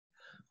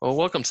Well,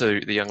 welcome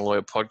to the Young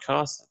Lawyer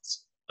podcast.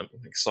 It's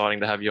exciting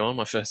to have you on,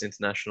 my first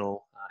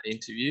international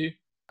interview.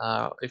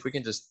 If we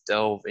can just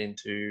delve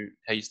into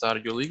how you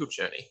started your legal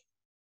journey.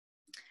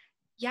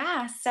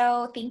 Yeah,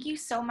 so thank you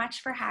so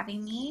much for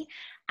having me.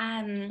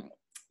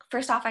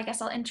 First off, I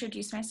guess I'll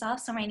introduce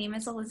myself. So my name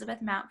is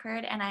Elizabeth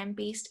Mountford, and I'm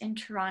based in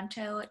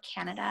Toronto,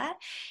 Canada.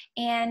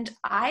 And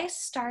I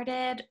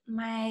started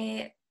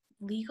my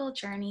legal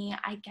journey,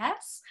 I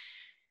guess,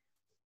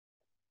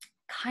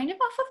 kind of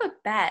off of a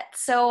bet.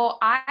 So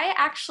I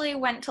actually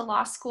went to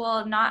law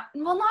school, not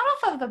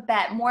off of a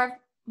bet, more of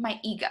my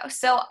ego.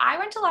 So I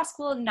went to law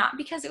school not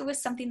because it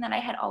was something that I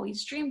had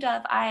always dreamed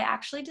of. I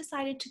actually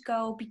decided to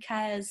go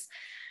because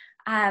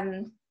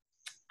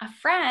a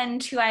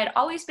friend who I had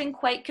always been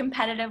quite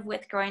competitive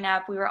with growing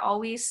up, we were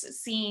always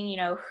seeing,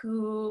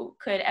 who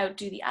could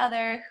outdo the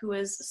other, who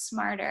was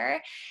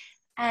smarter.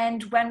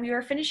 And when we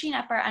were finishing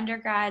up our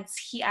undergrads,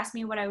 he asked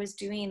me what I was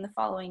doing the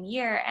following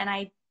year, and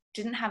I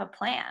didn't have a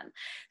plan.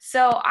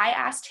 So I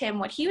asked him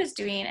what he was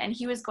doing, and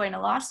he was going to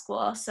law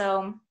school.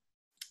 So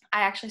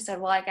I actually said,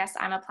 well, I guess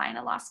I'm applying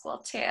to law school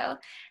too,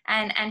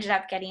 and ended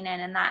up getting in.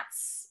 And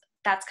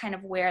that's kind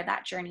of where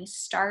that journey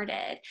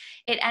started.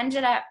 It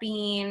ended up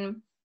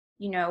being,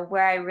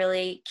 where I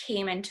really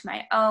came into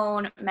my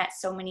own, met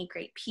so many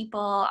great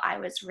people. I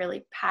was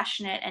really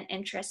passionate and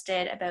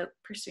interested about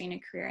pursuing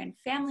a career in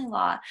family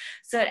law.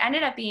 So it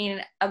ended up being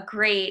a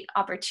great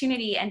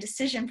opportunity and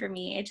decision for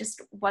me. It just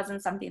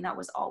wasn't something that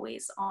was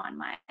always on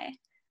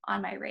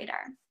my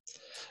radar.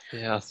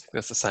 Yeah, I think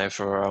that's the same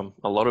for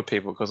a lot of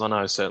people, because I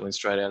know certainly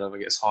straight out of,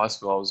 high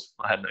school,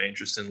 I had no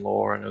interest in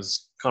law, and it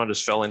was kind of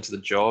just fell into the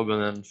job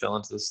and then fell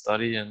into the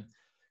study and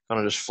kind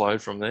of just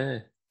flowed from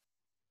there.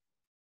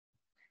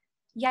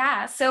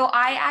 Yeah, so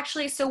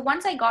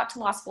once I got to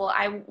law school,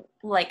 I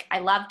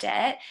loved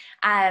it.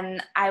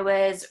 I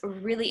was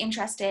really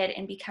interested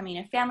in becoming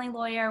a family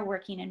lawyer,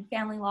 working in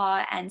family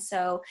law, and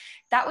so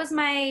that was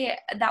my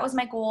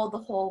goal the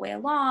whole way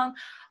along.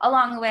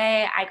 Along the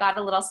way, I got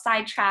a little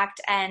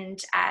sidetracked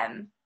and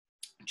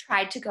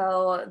tried to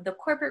go the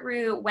corporate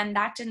route. When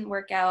that didn't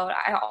work out,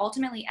 I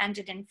ultimately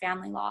ended in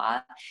family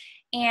law,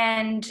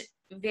 and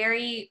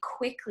very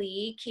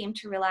quickly came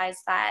to realize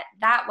that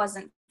that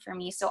wasn't for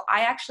me. So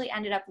I actually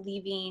ended up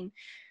leaving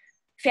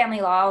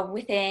family law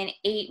within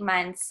 8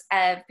 months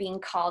of being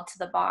called to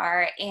the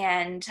bar.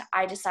 And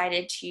I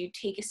decided to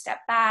take a step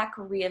back,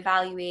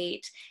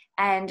 reevaluate,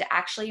 and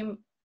actually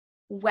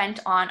went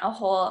on a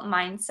whole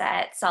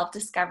mindset,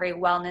 self-discovery,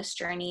 wellness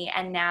journey.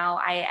 And now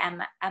I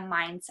am a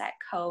mindset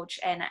coach.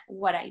 And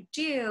what I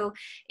do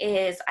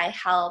is I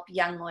help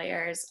young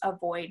lawyers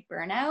avoid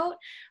burnout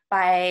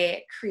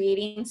by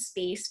creating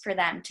space for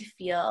them to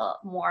feel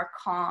more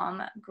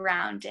calm,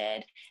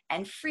 grounded,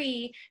 and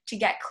free to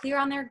get clear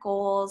on their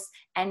goals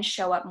and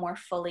show up more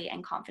fully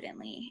and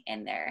confidently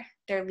in their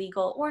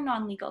legal or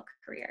non-legal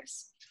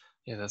careers.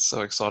 Yeah, that's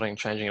so exciting,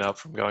 changing it up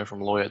from going from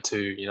lawyer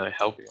to,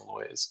 helping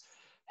lawyers.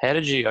 How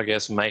did you,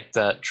 make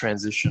that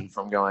transition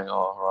from going, oh,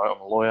 all right,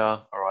 I'm a lawyer,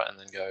 all right, and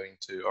then going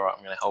to, all right,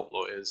 I'm going to help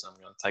lawyers, I'm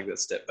going to take that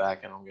step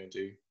back and I'm going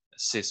to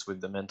assist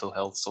with the mental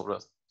health sort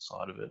of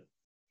side of it?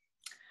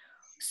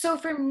 So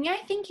for me, I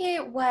think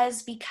it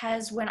was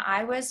because when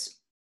I was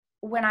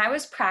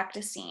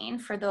practicing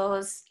for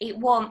those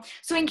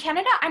so in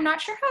Canada, I'm not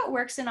sure how it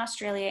works in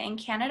Australia. In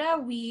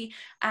Canada,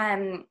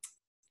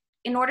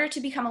 in order to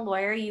become a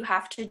lawyer, you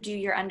have to do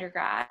your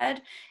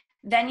undergrad.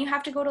 Then you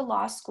have to go to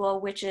law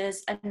school, which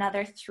is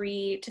another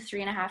 3 to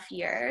 3.5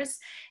 years.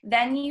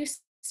 Then you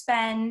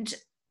spend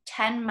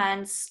 10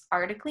 months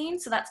articling.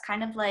 So that's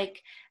kind of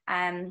like,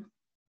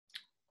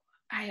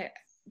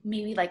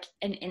 maybe like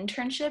an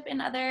internship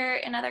in other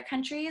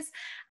countries,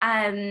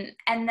 and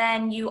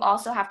then you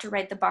also have to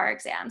write the bar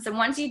exams, and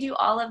once you do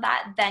all of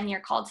that, then you're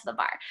called to the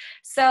bar.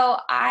 So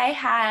I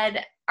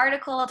had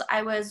articled,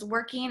 I was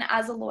working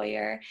as a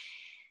lawyer,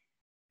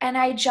 and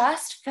I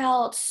just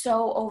felt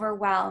so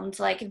overwhelmed,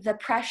 like the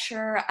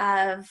pressure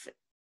of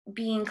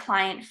being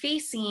client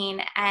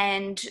facing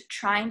and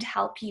trying to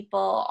help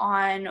people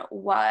on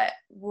what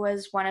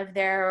was one of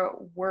their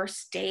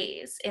worst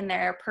days in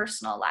their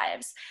personal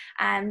lives.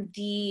 And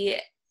the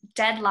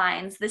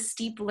deadlines, the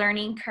steep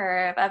learning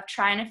curve of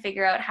trying to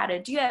figure out how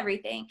to do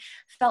everything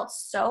felt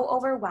so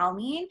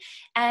overwhelming.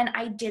 And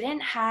I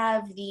didn't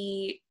have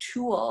the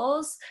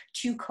tools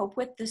to cope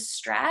with the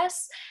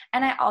stress.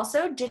 And I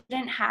also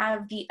didn't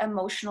have the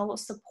emotional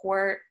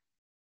support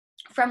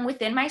from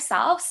within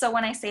myself. So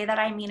when I say that,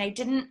 I mean I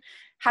didn't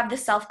have the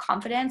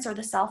self-confidence or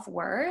the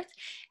self-worth.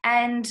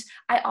 And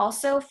I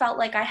also felt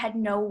like I had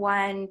no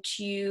one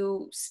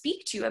to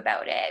speak to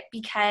about it,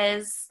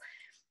 because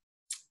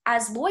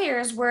as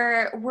lawyers,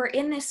 we're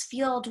in this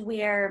field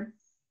where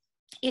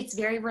it's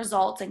very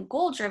results and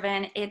goal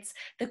driven. It's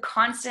the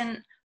constant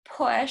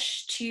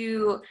push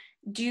to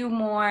do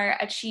more,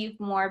 achieve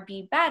more,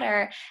 be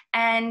better.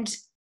 And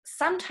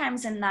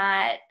sometimes in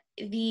that,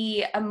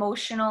 the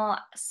emotional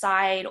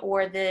side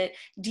or the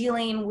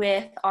dealing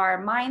with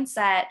our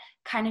mindset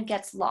kind of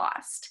gets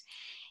lost.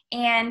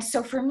 And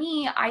so for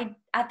me,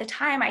 at the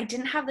time, I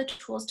didn't have the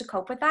tools to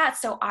cope with that.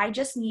 So I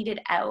just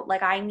needed out.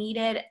 Like, I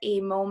needed a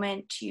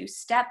moment to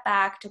step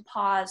back, to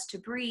pause, to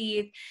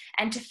breathe,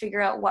 and to figure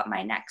out what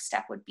my next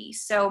step would be.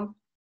 So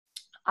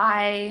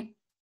I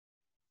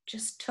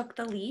just took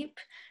the leap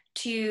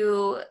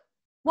to,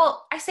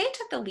 well, I say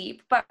took the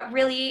leap, but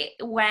really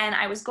when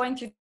I was going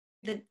through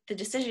the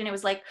decision, it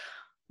was like,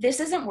 this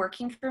isn't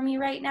working for me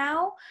right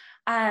now.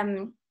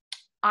 I'm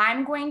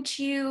going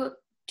to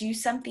do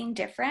something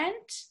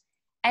different.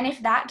 And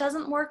if that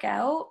doesn't work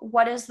out,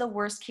 what is the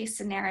worst case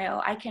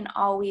scenario? I can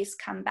always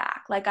come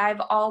back. Like, I've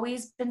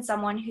always been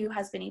someone who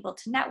has been able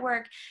to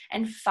network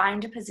and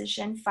find a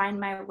position, find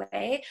my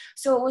way.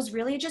 So it was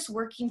really just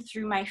working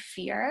through my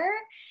fear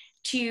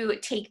to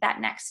take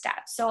that next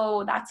step.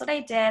 So that's what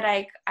I did.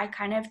 I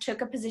kind of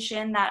took a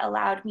position that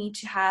allowed me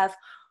to have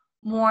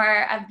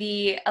more of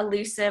the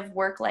elusive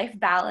work-life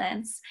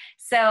balance.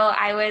 So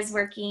I was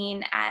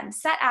working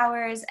set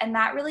hours, and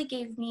that really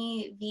gave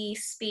me the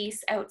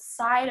space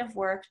outside of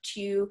work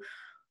to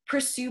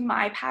pursue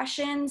my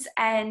passions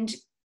and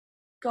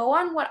go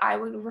on what I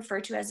would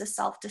refer to as a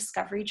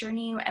self-discovery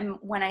journey. And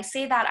when I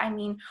say that, I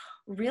mean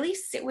really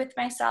sit with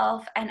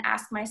myself and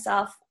ask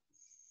myself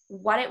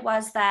what it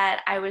was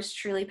that I was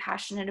truly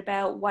passionate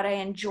about, what I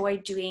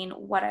enjoyed doing,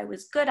 what I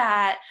was good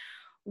at,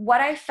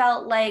 what I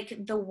felt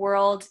like the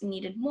world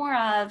needed more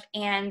of,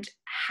 and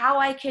how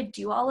I could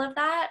do all of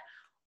that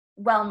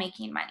while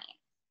making money.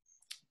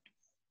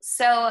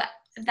 So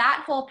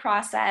that whole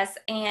process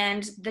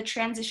and the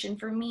transition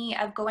for me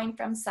of going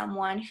from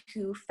someone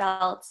who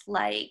felt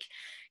like,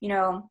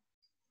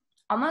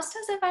 almost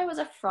as if I was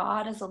a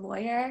fraud as a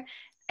lawyer.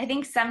 I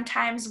think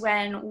sometimes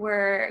when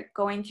we're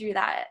going through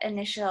that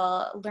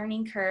initial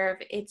learning curve,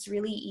 it's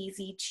really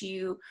easy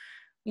to,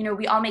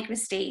 we all make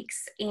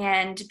mistakes,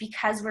 and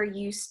because we're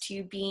used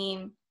to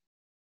being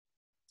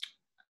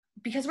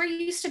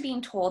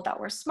told that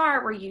we're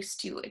smart, we're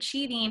used to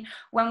achieving,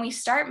 when we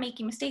start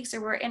making mistakes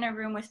or we're in a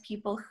room with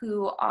people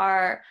who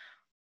are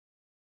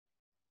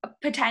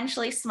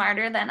potentially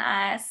smarter than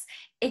us,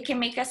 it can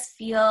make us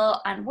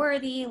feel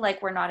unworthy,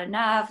 like we're not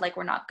enough, like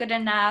we're not good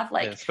enough, Yeah,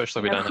 like,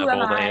 especially we don't who have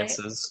am all the I?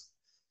 answers.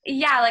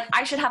 Yeah, like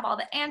I should have all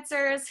the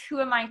answers. Who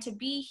am I to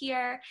be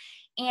here?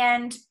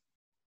 And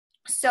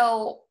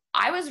so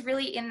I was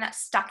really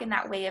stuck in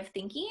that way of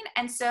thinking.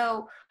 And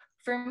so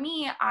for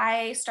me,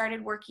 I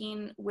started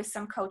working with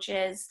some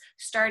coaches,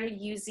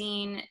 started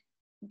using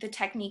the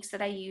techniques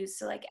that I use,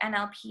 so like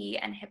NLP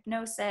and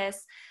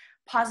hypnosis,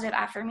 positive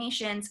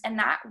affirmations, and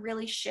that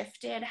really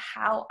shifted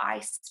how I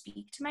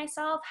speak to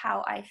myself,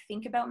 how I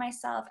think about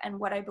myself, and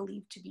what I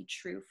believe to be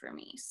true for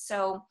me.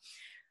 So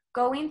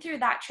going through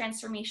that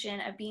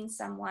transformation of being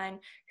someone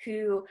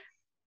who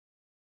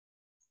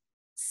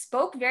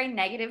spoke very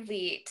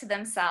negatively to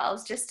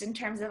themselves, just in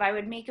terms of I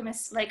would make a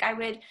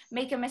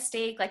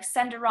mistake, like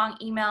send a wrong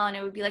email, and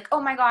it would be like,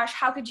 oh my gosh,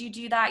 how could you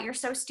do that? You're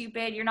so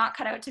stupid. You're not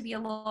cut out to be a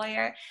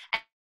lawyer.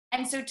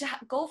 And so to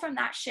go from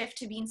that shift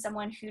to being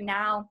someone who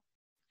now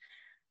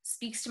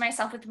speaks to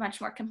myself with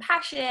much more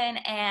compassion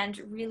and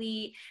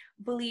really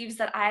believes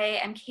that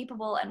I am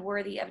capable and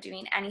worthy of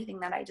doing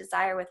anything that I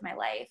desire with my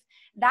life,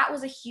 that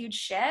was a huge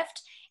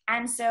shift.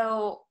 And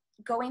so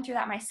going through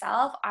that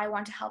myself, I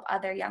want to help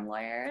other young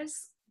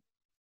lawyers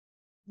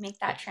make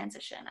that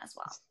transition as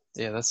well.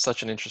 Yeah, that's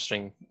such an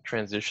interesting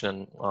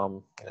transition.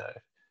 And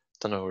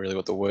don't know really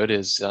what the word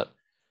is.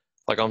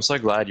 Like, I'm so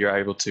glad you're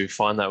able to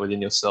find that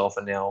within yourself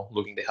and now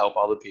looking to help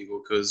other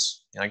people,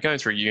 because going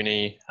through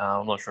uni,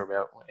 I'm not sure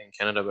about in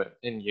Canada, but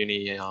in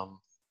uni,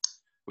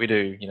 we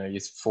do you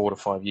 4 to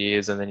 5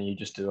 years, and then you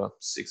just do a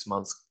 6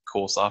 month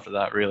course after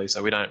that, really.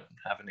 So we don't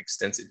have an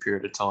extensive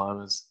period of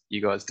time as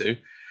you guys do,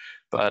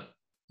 but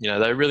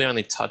they really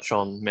only touch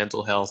on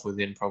mental health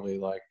within probably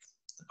like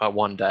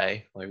one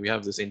day. Like, we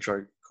have this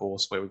intro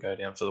course where we go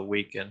down for the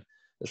week, and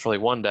there's probably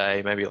one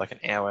day, maybe like an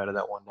hour out of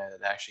that one day,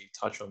 that they actually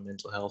touch on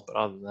mental health. But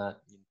other than that,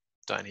 you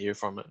don't hear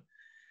from it.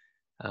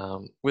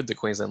 With the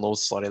Queensland Law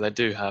Society, they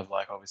do have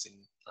like obviously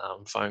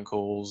phone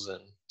calls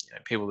and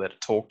people there to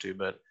talk to,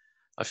 but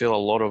I feel a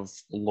lot of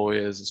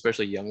lawyers,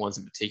 especially young ones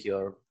in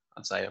particular,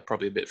 I'd say are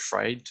probably a bit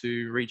afraid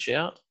to reach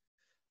out.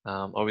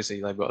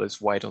 Obviously, they've got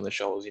this weight on their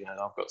shoulders.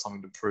 I've got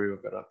something to prove.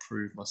 I've got to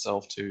prove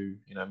myself to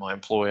my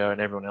employer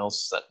and everyone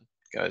else that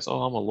goes,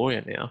 oh, I'm a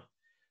lawyer now.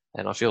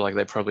 And I feel like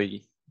they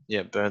probably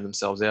burn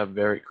themselves out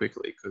very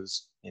quickly,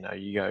 because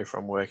you go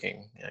from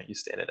working, you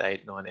stand at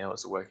 8-9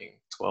 hours to working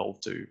 12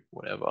 to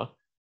whatever.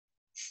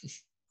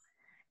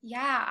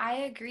 Yeah,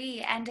 I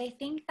agree. And I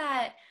think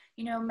that,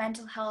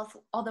 mental health,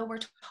 although we're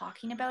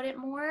talking about it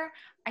more,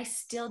 I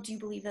still do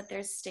believe that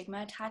there's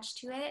stigma attached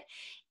to it.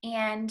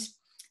 And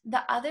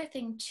the other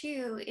thing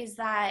too is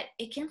that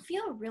it can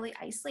feel really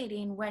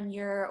isolating when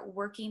you're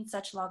working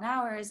such long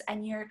hours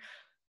and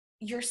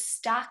you're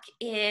stuck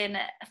in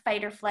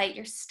fight or flight,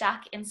 you're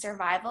stuck in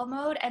survival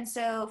mode. And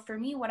so for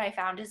me, what I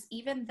found is,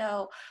 even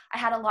though I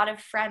had a lot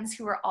of friends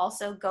who were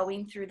also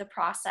going through the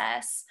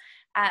process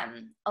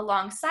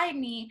alongside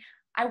me,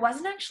 I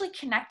wasn't actually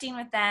connecting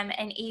with them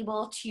and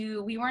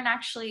we weren't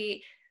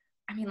actually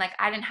I mean, like,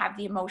 I didn't have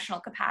the emotional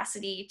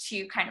capacity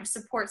to kind of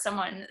support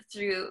someone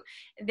through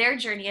their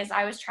journey as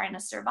I was trying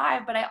to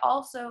survive, but I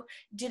also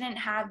didn't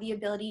have the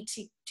ability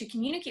to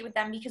communicate with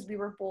them because we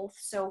were both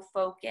so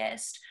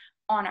focused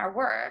on our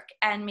work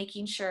and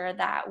making sure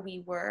that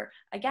we were,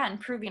 again,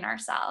 proving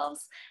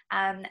ourselves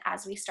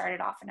as we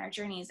started off in our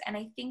journeys. And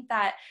I think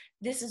that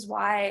this is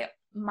why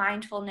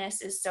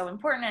mindfulness is so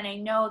important. And I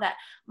know that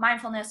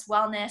mindfulness,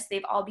 wellness,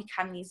 they've all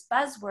become these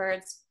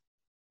buzzwords.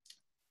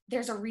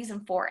 There's a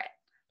reason for it.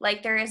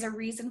 Like, there is a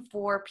reason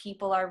for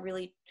people are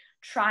really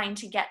trying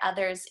to get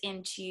others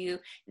into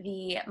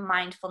the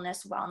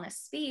mindfulness wellness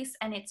space.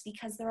 And it's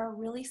because there are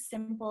really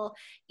simple,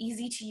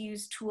 easy to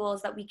use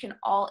tools that we can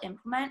all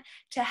implement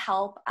to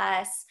help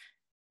us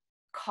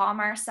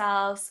calm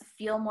ourselves,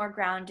 feel more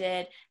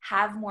grounded,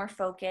 have more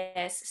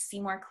focus,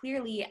 see more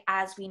clearly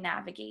as we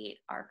navigate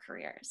our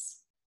careers.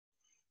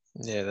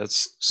 Yeah,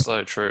 that's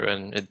so true.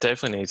 And it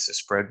definitely needs to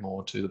spread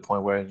more to the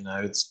point where,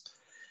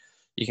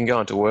 you can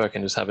go into work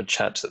and just have a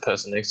chat to the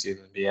person next to you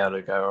and be able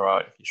to go, all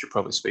right, you should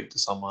probably speak to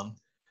someone.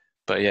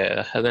 But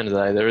yeah, at the end of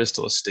the day, there is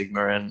still a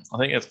stigma. And I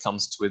think it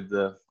comes with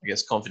the, I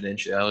guess,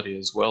 confidentiality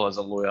as well as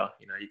a lawyer.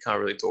 You can't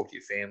really talk to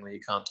your family. You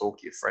can't talk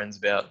to your friends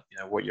about,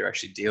 what you're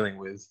actually dealing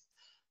with,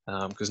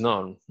 because no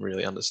one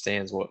really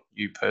understands what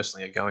you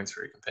personally are going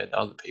through compared to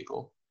other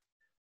people.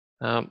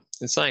 In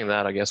saying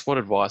that, I guess, what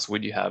advice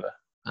would you have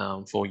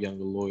for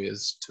younger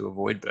lawyers to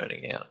avoid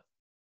burning out?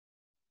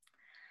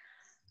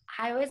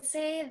 I would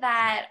say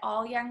that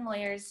all young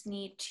lawyers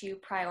need to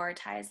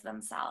prioritize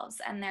themselves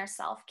and their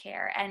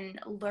self-care and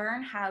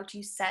learn how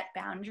to set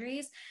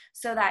boundaries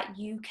so that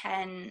you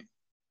can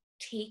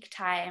take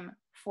time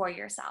for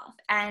yourself.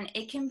 And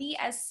it can be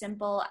as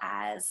simple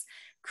as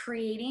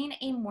creating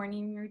a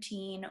morning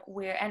routine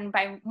and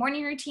by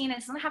morning routine,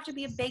 it doesn't have to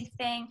be a big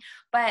thing,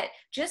 but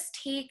just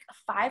take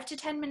 5 to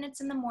 10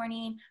 minutes in the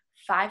morning,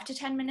 5 to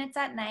 10 minutes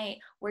at night,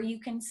 where you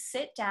can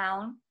sit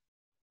down.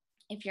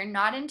 If you're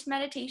not into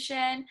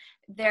meditation,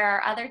 there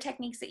are other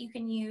techniques that you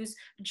can use.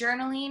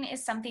 Journaling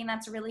is something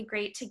that's really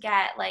great to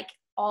get like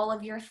all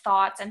of your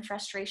thoughts and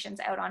frustrations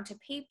out onto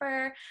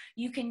paper.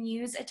 You can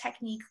use a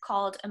technique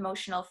called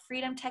emotional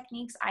freedom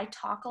techniques. I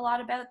talk a lot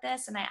about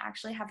this, and I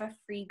actually have a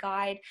free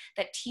guide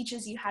that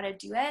teaches you how to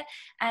do it.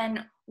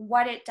 And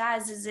what it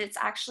does is it's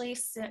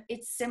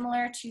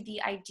similar to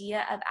the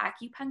idea of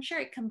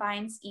acupuncture. It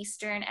combines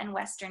Eastern and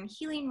Western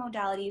healing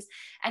modalities,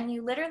 and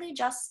you literally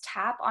just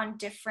tap on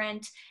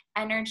different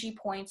energy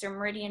points or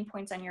meridian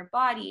points on your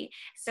body.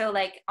 So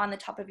like on the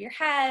top of your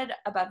head,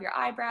 above your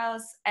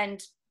eyebrows,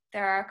 and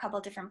there are a couple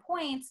of different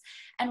points.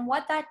 And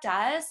what that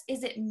does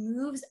is it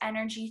moves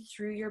energy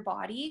through your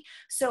body.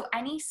 So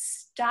any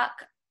stuck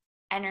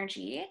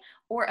energy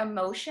or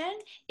emotion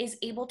is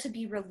able to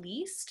be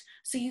released.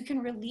 So you can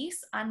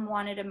release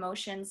unwanted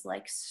emotions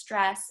like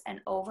stress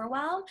and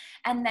overwhelm.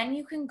 And then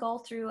you can go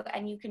through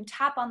and you can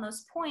tap on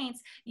those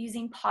points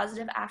using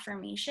positive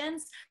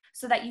affirmations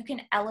so that you can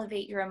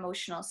elevate your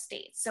emotional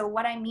state. So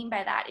what I mean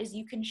by that is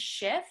you can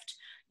shift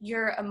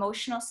your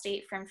emotional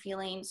state from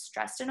feeling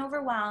stressed and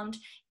overwhelmed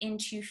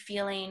into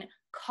feeling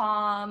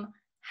calm,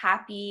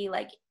 happy,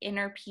 like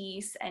inner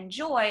peace and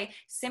joy,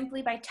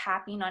 simply by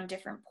tapping on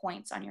different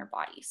points on your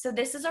body. So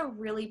this is a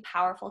really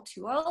powerful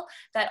tool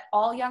that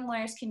all young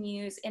lawyers can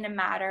use in a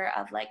matter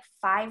of like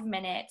 5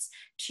 minutes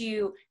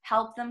to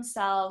help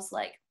themselves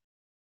like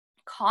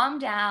calm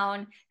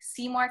down,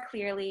 see more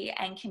clearly,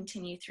 and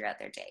continue throughout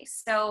their day.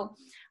 So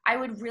I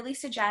would really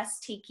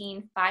suggest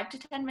taking 5 to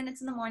 10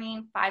 minutes in the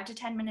morning, 5 to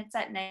 10 minutes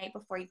at night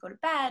before you go to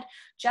bed,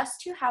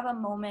 just to have a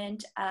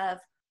moment of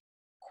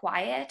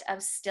quiet,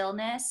 of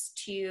stillness,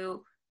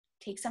 to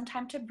take some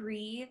time to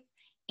breathe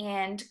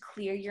and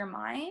clear your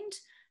mind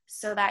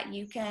so that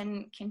you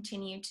can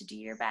continue to do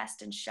your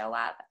best and show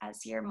up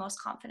as your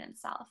most confident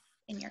self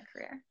in your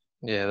career.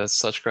 Yeah, that's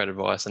such great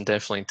advice, and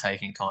definitely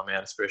taking time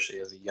out,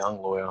 especially as a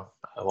young lawyer.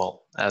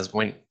 Well, as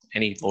when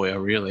any lawyer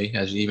really,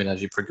 even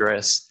as you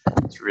progress,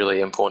 it's really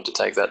important to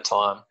take that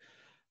time.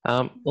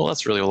 Well,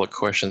 that's really all the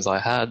questions I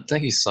had.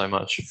 Thank you so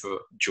much for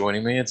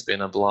joining me. It's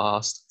been a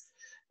blast,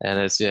 and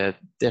it's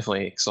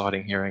definitely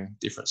exciting hearing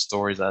different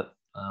stories that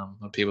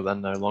of people that are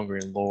no longer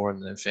in law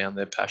and they've found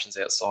their passions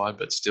outside,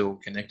 but still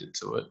connected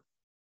to it.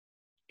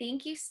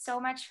 Thank you so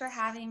much for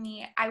having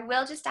me. I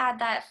will just add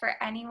that for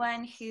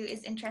anyone who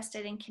is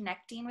interested in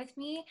connecting with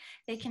me,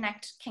 they can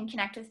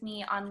connect with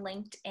me on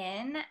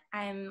LinkedIn.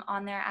 I'm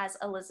on there as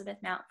Elizabeth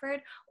Mountford,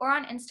 or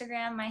on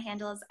Instagram, my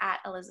handle is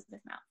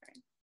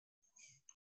 @ElizabethMountford.